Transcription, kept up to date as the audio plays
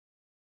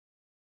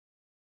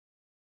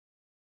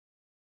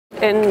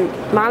in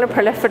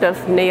myeloproliferative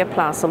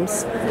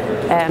neoplasms,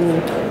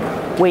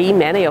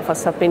 many of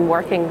us have been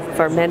working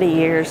for many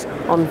years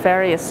on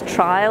various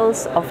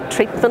trials of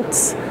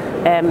treatments,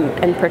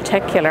 in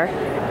particular,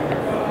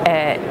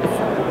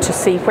 to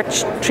see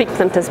which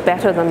treatment is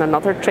better than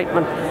another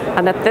treatment.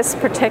 And at this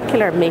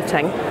particular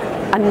meeting,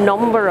 a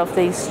number of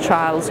these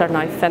trials are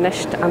now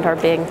finished and are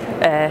being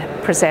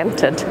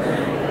presented,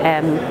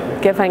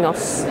 giving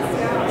us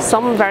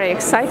some very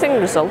exciting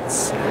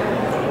results,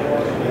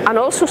 and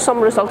also some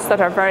results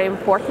that are very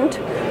important,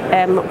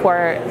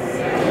 where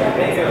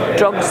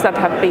drugs that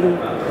have been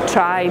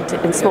tried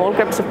in small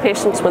groups of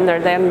patients, when they're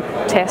then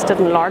tested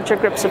in larger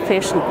groups of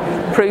patients,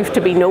 prove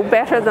to be no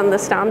better than the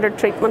standard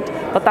treatment.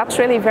 But that's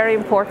really very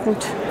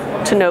important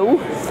to know.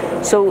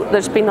 So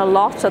there's been a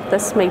lot at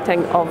this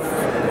meeting of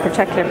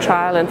particular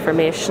trial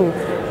information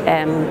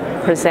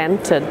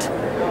presented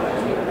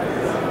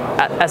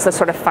as the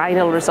sort of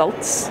final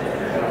results.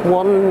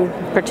 One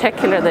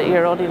particular that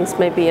your audience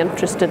may be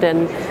interested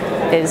in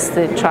is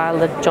the trial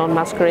that John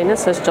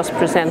Mascarenhas has just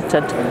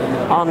presented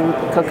on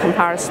the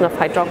comparison of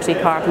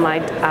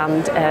hydroxycarbamide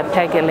and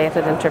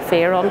pegylated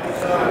interferon,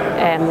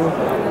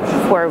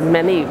 where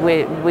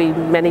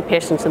many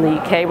patients in the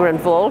UK were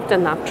involved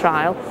in that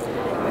trial.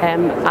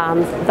 And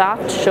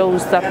that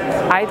shows that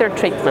either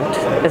treatment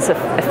is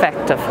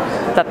effective,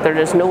 that there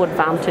is no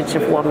advantage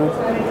of one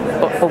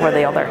over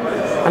the other.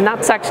 And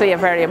that's actually a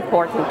very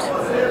important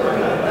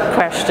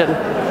question